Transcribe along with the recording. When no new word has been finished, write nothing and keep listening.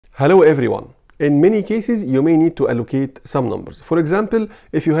Hello everyone. In many cases, you may need to allocate some numbers. For example,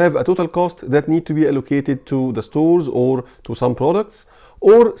 if you have a total cost that need to be allocated to the stores or to some products,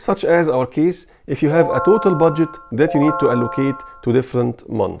 or such as our case, if you have a total budget that you need to allocate to different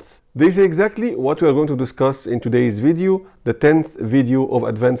months. This is exactly what we are going to discuss in today's video, the 10th video of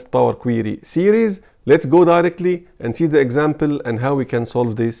Advanced Power Query series. Let's go directly and see the example and how we can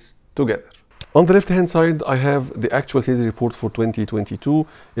solve this together. On the left hand side, I have the actual sales report for 2022.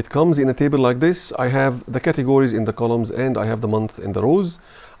 It comes in a table like this. I have the categories in the columns and I have the month in the rows.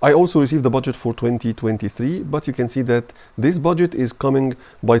 I also received the budget for 2023, but you can see that this budget is coming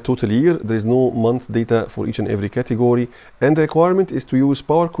by total year. There is no month data for each and every category, and the requirement is to use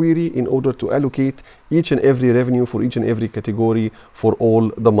Power Query in order to allocate each and every revenue for each and every category for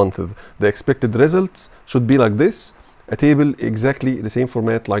all the months. The expected results should be like this. A table exactly the same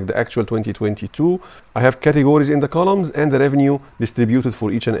format like the actual 2022. I have categories in the columns and the revenue distributed for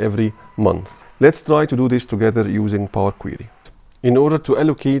each and every month. Let's try to do this together using Power Query. In order to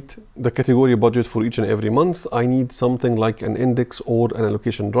allocate the category budget for each and every month, I need something like an index or an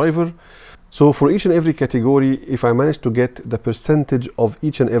allocation driver. So for each and every category, if I manage to get the percentage of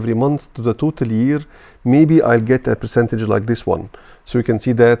each and every month to the total year, maybe I'll get a percentage like this one. So you can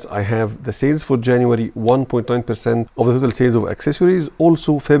see that I have the sales for January 1.9% of the total sales of accessories.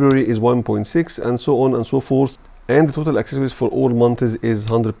 Also February is 1.6 and so on and so forth. And the total accessories for all months is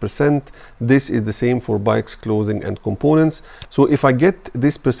 100%. This is the same for bikes, clothing and components. So if I get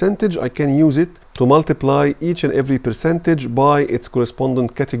this percentage, I can use it to multiply each and every percentage by its corresponding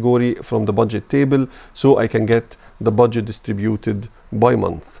category from the budget table, so I can get the budget distributed by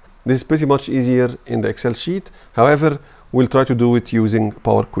month. This is pretty much easier in the Excel sheet. However, we'll try to do it using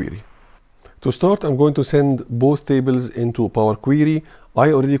Power Query. To start, I'm going to send both tables into Power Query.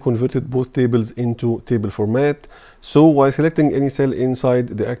 I already converted both tables into table format. So while selecting any cell inside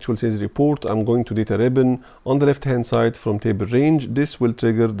the actual sales report, I'm going to data ribbon on the left hand side from table range. This will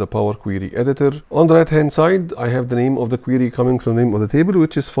trigger the Power Query editor. On the right hand side, I have the name of the query coming from the name of the table,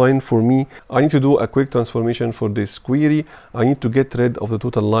 which is fine for me. I need to do a quick transformation for this query. I need to get rid of the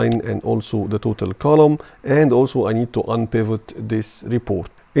total line and also the total column, and also I need to unpivot this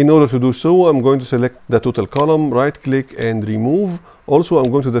report. In order to do so, I'm going to select the total column, right click and remove. Also,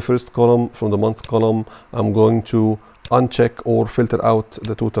 I'm going to the first column from the month column. I'm going to uncheck or filter out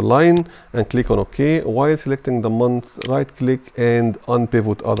the total line and click on OK. While selecting the month, right click and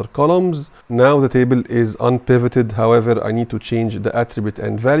unpivot other columns. Now the table is unpivoted. However, I need to change the attribute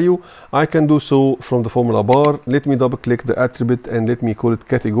and value. I can do so from the formula bar. Let me double click the attribute and let me call it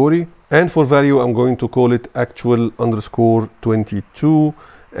category. And for value, I'm going to call it actual underscore 22.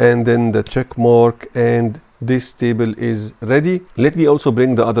 And then the check mark, and this table is ready. Let me also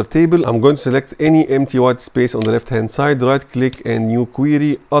bring the other table. I'm going to select any empty white space on the left hand side, right click and new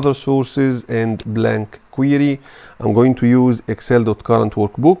query, other sources and blank query. I'm going to use excel.current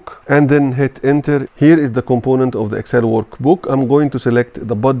workbook and then hit enter. Here is the component of the Excel workbook. I'm going to select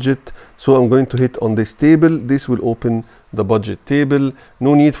the budget. So I'm going to hit on this table. This will open the budget table.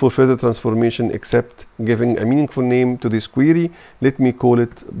 No need for further transformation except giving a meaningful name to this query. Let me call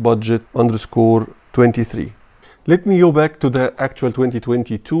it budget underscore 23. Let me go back to the actual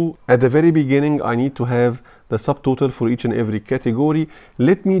 2022. At the very beginning, I need to have the subtotal for each and every category.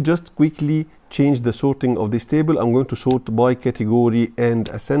 Let me just quickly change the sorting of this table. I'm going to sort by category and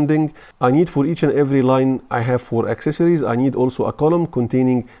ascending. I need for each and every line I have for accessories, I need also a column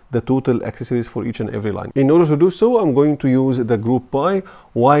containing the total accessories for each and every line. In order to do so, I'm going to use the group by.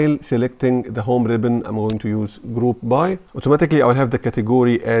 While selecting the home ribbon, I'm going to use group by. Automatically, I'll have the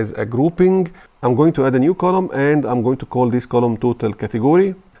category as a grouping. I'm going to add a new column and I'm going to call this column total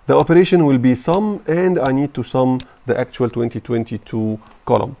category. The operation will be sum, and I need to sum the actual 2022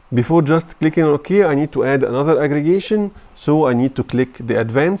 column. Before just clicking on OK, I need to add another aggregation. So I need to click the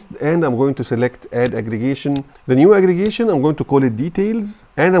advanced and I'm going to select add aggregation. The new aggregation, I'm going to call it details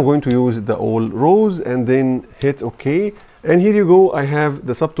and I'm going to use the all rows and then hit OK. And here you go, I have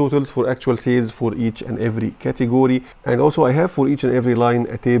the subtotals for actual sales for each and every category. And also I have for each and every line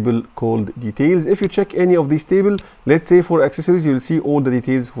a table called details. If you check any of these tables, let's say for accessories, you'll see all the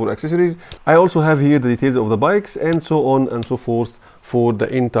details for accessories. I also have here the details of the bikes and so on and so forth for the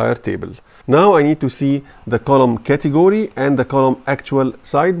entire table. Now I need to see the column category and the column actual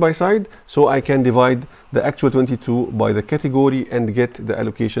side by side, so I can divide the actual 22 by the category and get the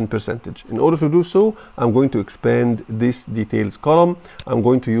allocation percentage. In order to do so, I'm going to expand this details column. I'm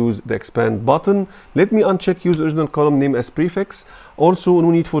going to use the expand button. Let me uncheck use original column name as prefix. Also,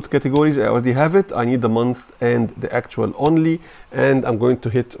 no need for the categories, I already have it. I need the month and the actual only, and I'm going to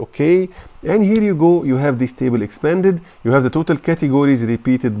hit OK. And here you go, you have this table expanded. You have the total categories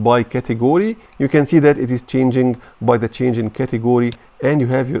repeated by category. You can see that it is changing by the change in category, and you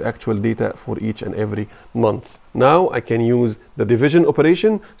have your actual data for each and every month. Now I can use the division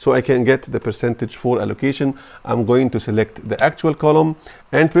operation so I can get the percentage for allocation. I'm going to select the actual column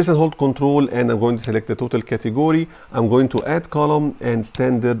and press and hold control, and I'm going to select the total category. I'm going to add column and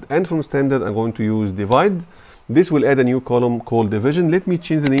standard, and from standard I'm going to use divide. This will add a new column called division. Let me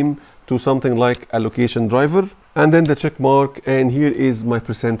change the name to something like allocation driver, and then the check mark, and here is my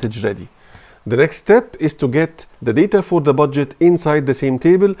percentage ready. The next step is to get the data for the budget inside the same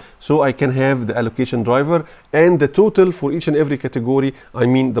table, so I can have the allocation driver and the total for each and every category. I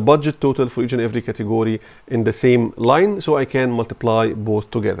mean the budget total for each and every category in the same line, so I can multiply both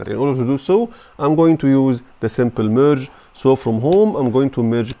together. In order to do so, I'm going to use the simple merge. So from home, I'm going to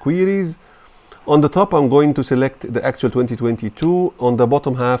merge queries. On the top, I'm going to select the actual 2022. On the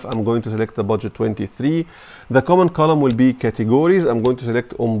bottom half, I'm going to select the budget 23. The common column will be categories. I'm going to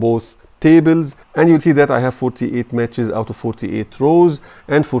select on both tables, and you'll see that I have 48 matches out of 48 rows,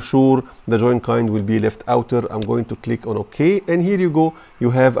 and for sure the join kind will be left outer. I'm going to click on OK, and here you go,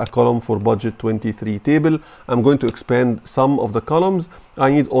 you have a column for budget 23 table. I'm going to expand some of the columns. I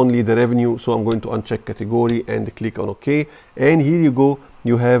need only the revenue, so I'm going to uncheck category and click on OK, and here you go,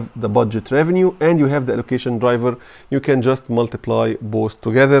 you have the budget revenue and you have the allocation driver. You can just multiply both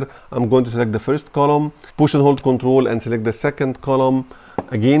together. I'm going to select the first column, push and hold control and select the second column.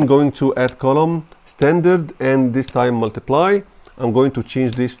 Again, going to add column, standard, and this time multiply. I'm going to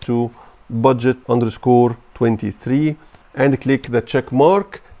change this to budget underscore 23 and click the check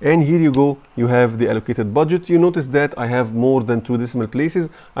mark. And here you go, you have the allocated budget. You notice that I have more than 2 decimal places.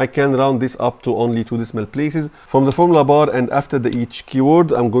 I can round this up to only 2 decimal places. From the formula bar and after the each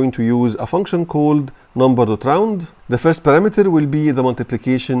keyword, I'm going to use a function called number.round. The first parameter will be the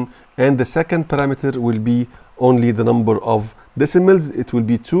multiplication, and the second parameter will be only the number of decimals. It will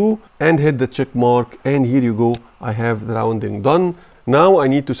be 2, and hit the check mark, and here you go, I have the rounding done. Now I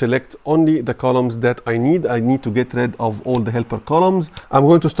need to select only the columns that I need. I need to get rid of all the helper columns. I'm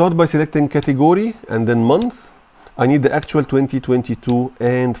going to start by selecting category and then month. I need the actual 2022,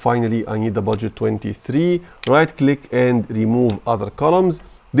 and finally I need the budget 23. Right click and remove other columns.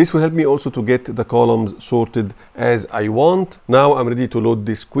 This will help me also to get the columns sorted as I want. Now I'm ready to load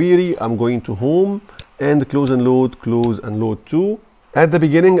this query. I'm going to home and close and load to. At the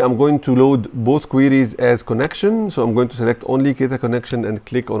beginning, I'm going to load both queries as connection. So I'm going to select only create a connection and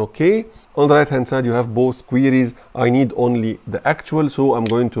click on OK. On the right hand side, you have both queries. I need only the actual. So I'm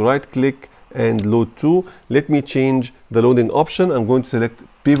going to right click and load to. Let me change the loading option. I'm going to select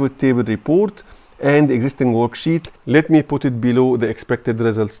pivot table report and existing worksheet. Let me put it below the expected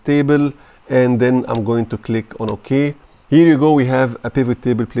results table, and then I'm going to click on OK. Here you go, we have a pivot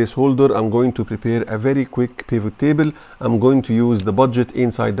table placeholder. I'm going to prepare a very quick pivot table. I'm going to use the budget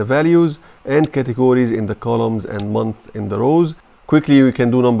inside the values and categories in the columns and month in the rows. Quickly, we can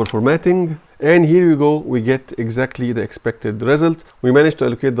do number formatting. And here you go, we get exactly the expected result. We managed to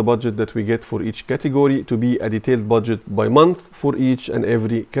allocate the budget that we get for each category to be a detailed budget by month for each and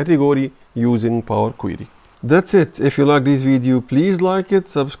every category using Power Query. That's it. If you like this video, please like it,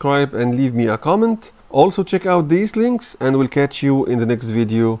 subscribe, and leave me a comment. Also check out these links, and we'll catch you in the next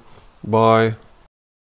video. Bye.